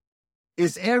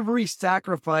is every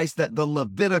sacrifice that the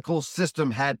Levitical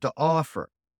system had to offer.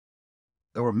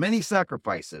 There were many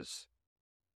sacrifices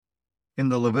in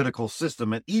the Levitical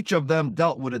system, and each of them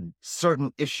dealt with a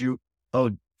certain issue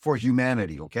for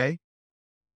humanity, okay?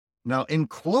 Now,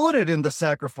 included in the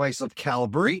sacrifice of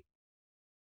Calvary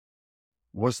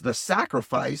was the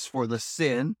sacrifice for the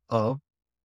sin of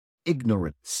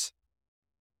ignorance.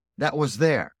 That was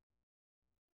there.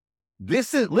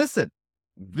 This is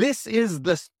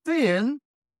the sin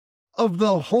of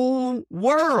the whole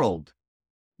world.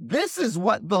 This is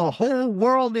what the whole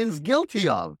world is guilty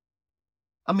of.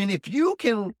 I mean, if you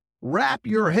can wrap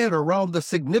your head around the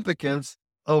significance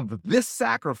of this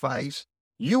sacrifice,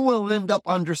 you will end up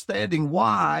understanding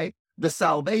why the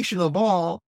salvation of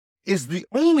all is the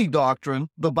only doctrine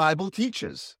the Bible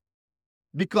teaches.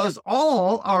 Because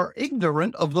all are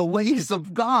ignorant of the ways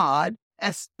of God,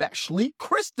 especially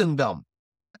Christendom.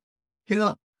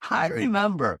 I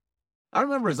remember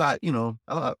as I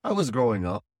was growing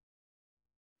up,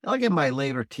 like in my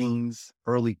later teens,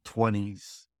 early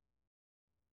 20s,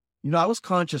 I was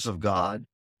conscious of God,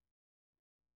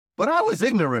 but I was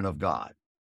ignorant of God.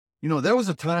 There was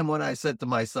a time when I said to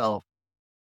myself,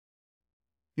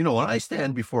 when I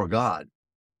stand before God,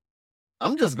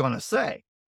 I'm just going to say,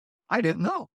 I didn't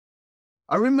know.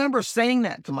 I remember saying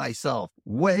that to myself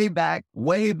way back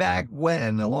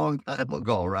when, a long time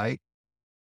ago, right?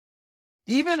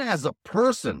 Even as a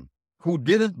person who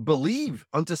didn't believe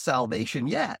unto salvation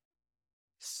yet,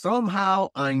 somehow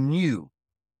I knew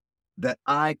that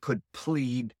I could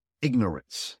plead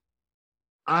ignorance.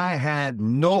 I had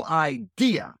no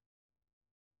idea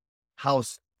how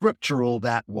scriptural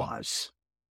that was.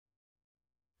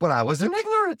 But I was in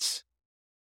ignorance.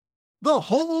 The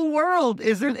whole world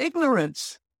is in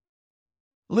ignorance.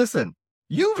 Listen,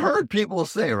 you've heard people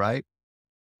say, right?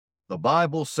 The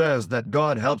Bible says that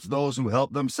God helps those who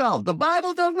help themselves. The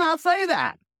Bible does not say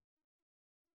that.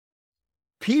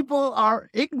 People are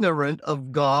ignorant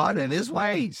of God and his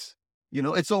ways.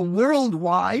 It's a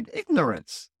worldwide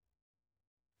ignorance.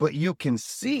 But you can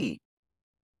see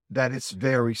that it's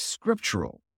very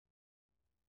scriptural.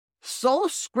 So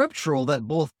scriptural that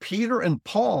both Peter and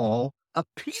Paul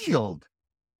appealed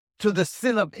to the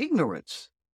sin of ignorance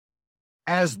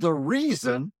as the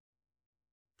reason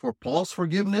for Paul's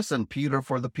forgiveness and Peter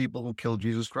for the people who killed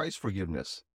Jesus Christ's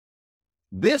forgiveness.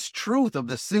 This truth of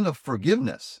the sin of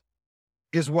forgiveness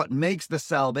is what makes the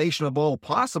salvation of all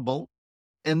possible,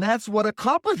 and that's what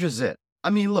accomplishes it. I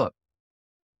mean, look,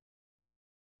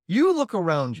 you look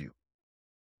around you.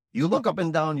 You look up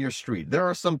and down your street. There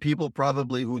are some people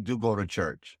probably who do go to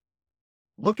church.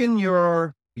 Look in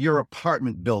your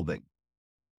apartment building,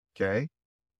 okay?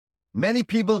 Many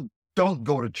people don't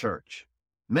go to church.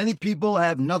 Many people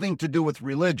have nothing to do with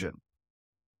religion.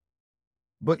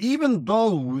 But even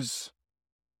those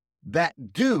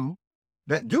that do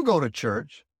go to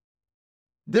church,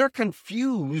 they're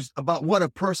confused about what a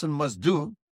person must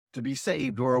do to be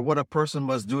saved or what a person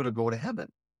must do to go to heaven.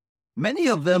 Many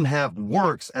of them have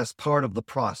works as part of the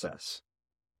process.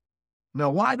 Now,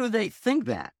 why do they think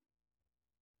that?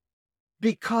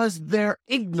 Because they're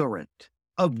ignorant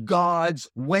of God's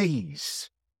ways.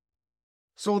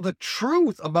 So the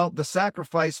truth about the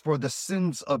sacrifice for the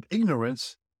sins of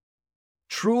ignorance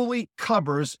truly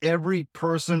covers every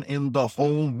person in the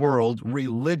whole world,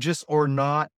 religious or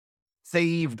not,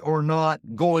 saved or not,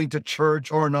 going to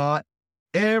church or not.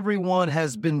 Everyone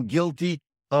has been guilty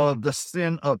of the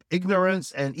sin of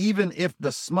ignorance. And even if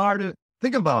the smartest,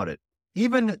 think about it,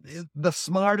 even the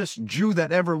smartest Jew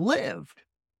that ever lived,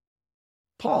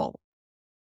 Paul,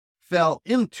 fell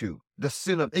into the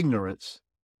sin of ignorance,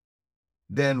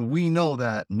 then we know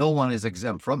that no one is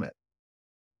exempt from it.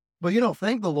 But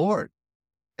thank the Lord.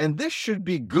 And this should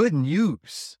be good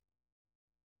news.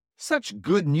 Such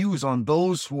good news on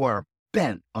those who are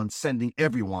bent on sending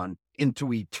everyone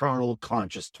into eternal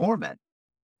conscious torment.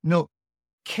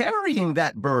 Carrying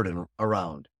that burden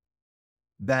around,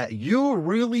 that you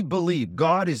really believe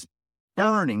God is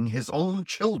burning his own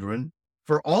children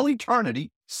for all eternity,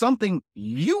 something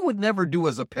you would never do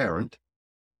as a parent,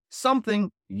 something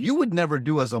you would never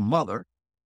do as a mother,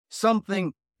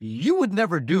 something you would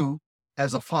never do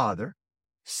as a father,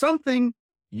 something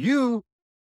you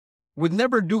would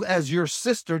never do as your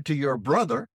sister to your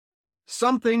brother,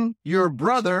 something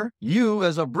you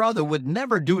as a brother would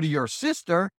never do to your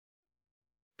sister.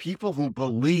 People who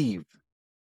believe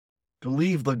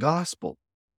the gospel,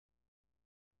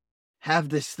 have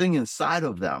this thing inside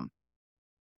of them.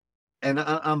 And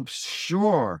I'm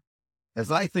sure,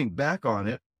 as I think back on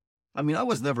it, I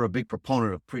was never a big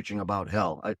proponent of preaching about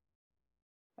hell.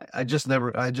 I just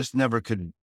never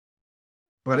could.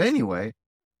 But anyway,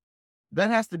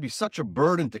 that has to be such a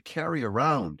burden to carry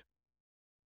around.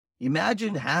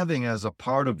 Imagine having as a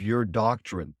part of your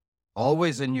doctrine,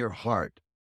 always in your heart,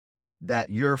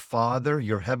 that your Father,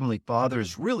 your Heavenly Father,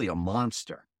 is really a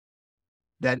monster,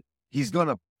 that he's going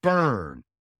to burn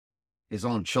his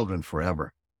own children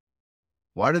forever.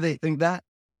 Why do they think that?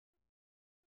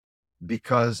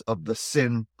 Because of the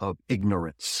sin of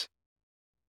ignorance.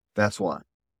 That's why.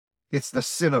 It's the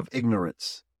sin of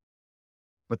ignorance.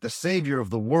 But the Savior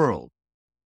of the world,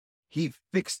 he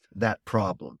fixed that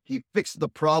problem. He fixed the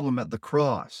problem at the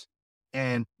cross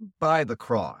and by the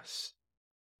cross.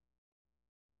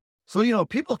 So,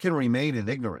 people can remain in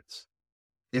ignorance.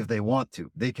 if they want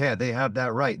to. They can. They have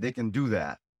that right. They can do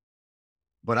that.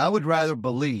 But I would rather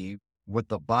believe what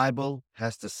the Bible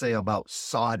has to say about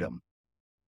Sodom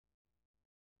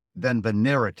than the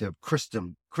narrative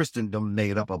Christendom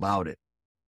made up about it.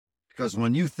 Because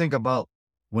when you think about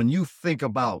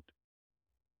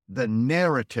the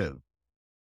narrative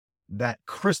that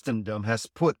Christendom has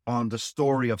put on the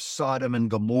story of Sodom and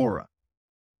Gomorrah,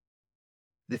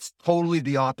 it's totally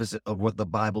the opposite of what the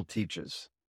Bible teaches.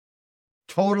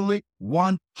 Totally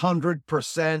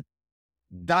 100%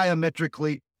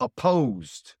 diametrically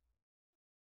opposed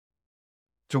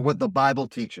to what the Bible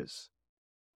teaches.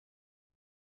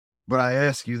 But I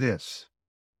ask you this,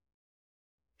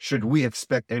 should we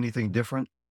expect anything different?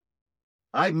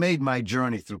 I made my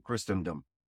journey through Christendom.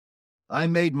 I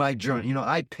made my journey.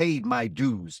 I paid my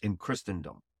dues in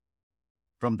Christendom.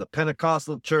 From the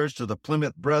Pentecostal church to the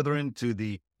Plymouth Brethren to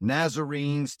the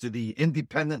Nazarenes to the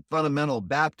Independent Fundamental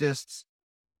Baptists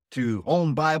to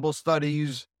home Bible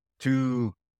studies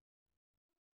to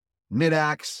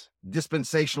mid-acts,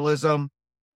 dispensationalism.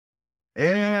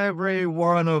 Every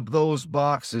one of those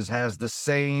boxes has the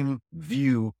same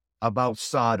view about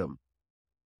Sodom.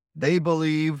 They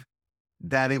believe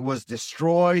that it was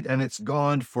destroyed and it's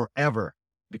gone forever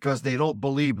because they don't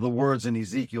believe the words in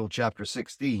Ezekiel chapter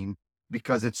 16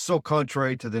 because it's so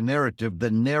contrary to the narrative.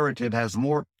 The narrative has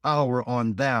more power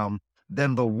on them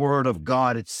than the word of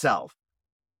God itself.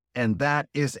 And that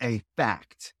is a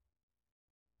fact.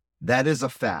 That is a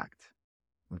fact.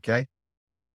 Okay?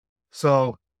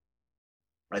 So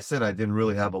I said I didn't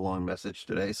really have a long message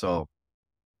today, so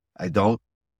I don't.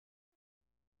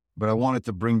 But I wanted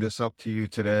to bring this up to you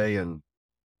today and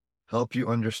help you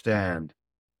understand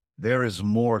there is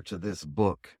more to this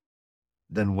book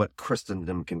than what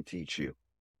Christendom can teach you.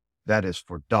 That is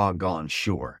for doggone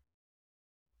sure.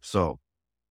 So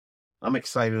I'm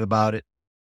excited about it.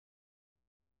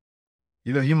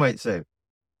 You might say,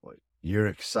 well, you're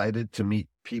excited to meet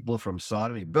people from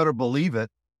Sodom? You better believe it.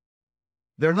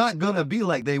 They're not going to be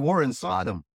like they were in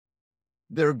Sodom.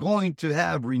 They're going to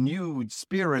have renewed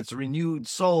spirits, renewed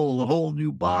soul, a whole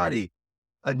new body,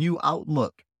 a new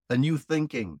outlook, a new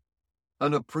thinking,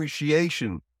 an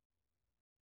appreciation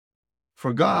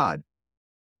for God,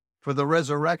 for the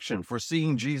resurrection, for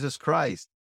seeing Jesus Christ.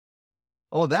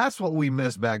 Oh, that's what we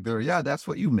missed back there. Yeah, that's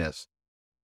what you missed.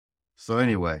 So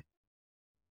anyway,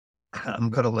 I'm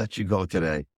going to let you go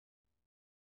today.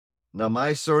 Now,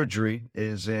 my surgery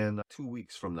is in 2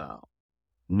 weeks from now.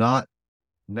 Not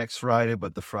next Friday,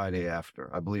 but the Friday after.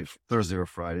 I believe Thursday or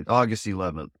Friday, August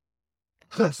 11th.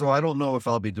 So I don't know if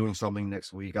I'll be doing something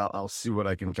next week. I'll see what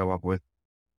I can come up with.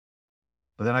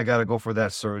 But then I got to go for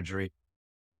that surgery.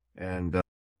 And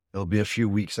it'll be a few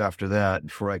weeks after that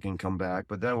before I can come back.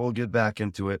 But then we'll get back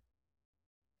into it.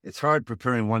 It's hard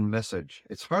preparing one message.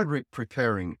 It's hard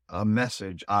preparing a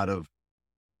message out of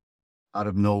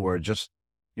nowhere. Just,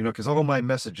 because all my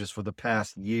messages for the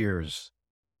past years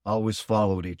always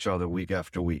followed each other week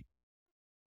after week.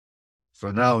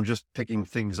 So now I'm just picking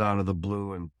things out of the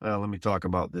blue and let me talk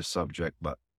about this subject.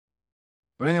 But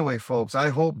anyway, folks, I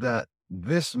hope that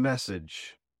this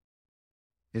message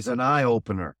is an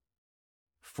eye-opener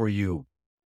for you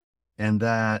and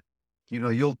that,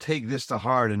 you'll take this to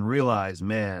heart and realize,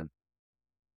 man,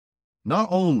 not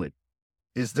only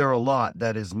is there a lot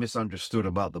that is misunderstood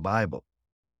about the Bible,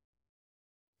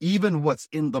 even what's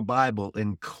in the Bible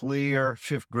in clear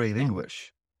fifth grade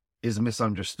English is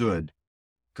misunderstood.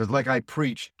 Because like I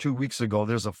preached 2 weeks ago,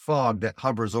 there's a fog that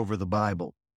hovers over the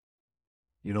Bible.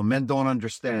 Men don't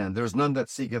understand. There's none that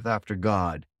seeketh after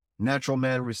God. Natural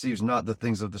man receives not the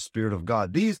things of the Spirit of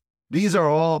God. These are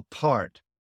all part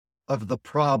of the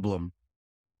problem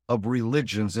of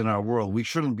religions in our world. We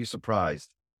shouldn't be surprised.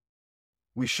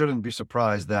 We shouldn't be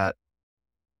surprised that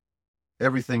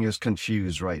everything is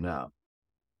confused right now.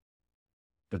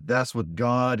 But that's what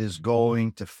God is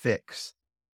going to fix.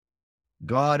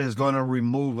 God is going to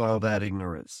remove all that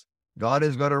ignorance. God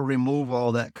is going to remove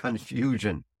all that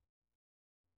confusion.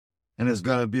 And it's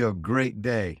going to be a great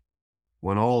day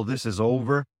when all this is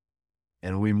over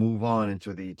and we move on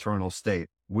into the eternal state,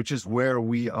 which is where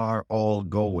we are all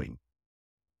going.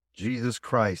 Jesus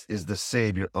Christ is the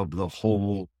Savior of the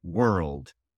whole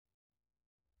world.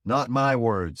 Not my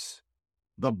words,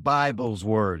 the Bible's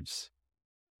words.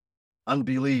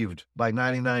 Unbelieved by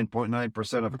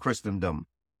 99.9% of Christendom.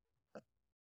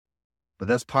 But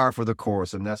that's par for the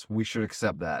course, and we should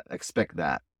expect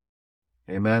that.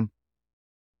 Amen.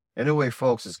 Anyway,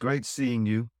 folks, it's great seeing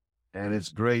you, and it's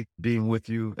great being with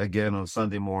you again on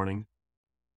Sunday morning.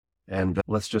 And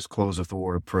let's just close with a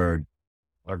word of prayer.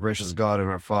 Our gracious God and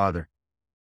our Father,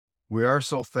 we are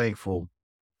so thankful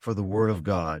for the Word of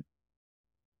God.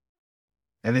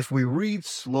 And if we read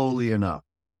slowly enough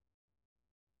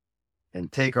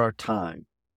and take our time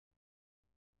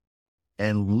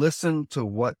and listen to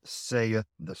what saith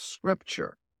the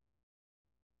Scripture,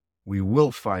 we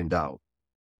will find out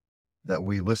that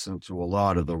we listened to a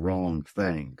lot of the wrong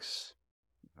things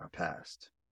in our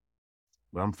past.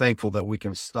 But I'm thankful that we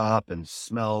can stop and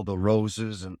smell the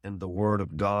roses in the Word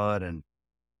of God and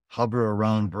hover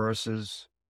around verses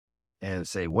and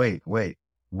say, wait,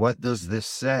 what does this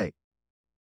say?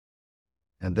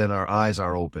 And then our eyes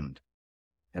are opened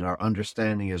and our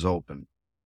understanding is open,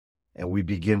 and we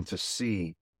begin to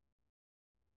see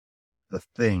the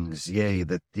things, yea,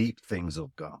 the deep things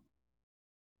of God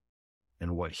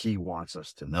and what He wants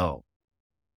us to know.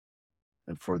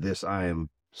 And for this, I am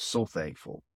so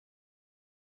thankful.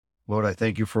 Lord, I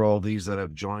thank you for all these that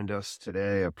have joined us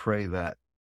today. I pray that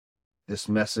this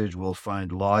message will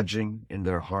find lodging in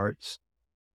their hearts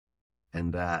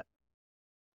and that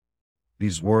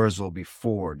these words will be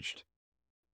forged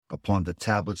upon the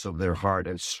tablets of their heart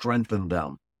and strengthen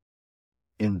them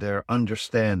in their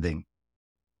understanding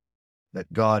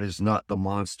that God is not the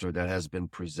monster that has been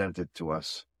presented to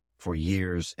us for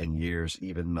years and years,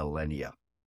 even millennia.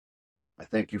 I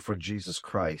thank you for Jesus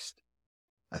Christ.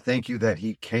 I thank you that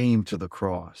He came to the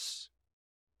cross,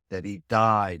 that He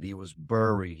died, He was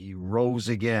buried, He rose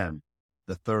again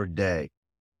the third day.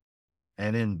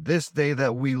 And in this day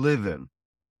that we live in,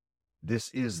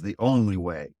 this is the only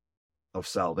way of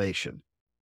salvation.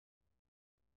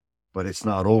 But it's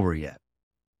not over yet.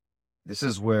 This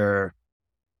is where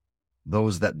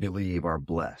those that believe are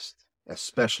blessed,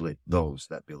 especially those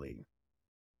that believe.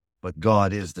 But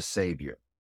God is the Savior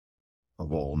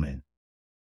of all men.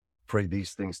 Pray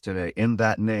these things today in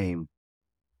that name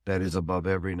that is above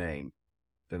every name,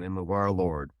 the name of our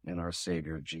Lord and our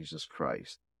Savior, Jesus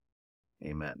Christ.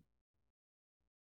 Amen.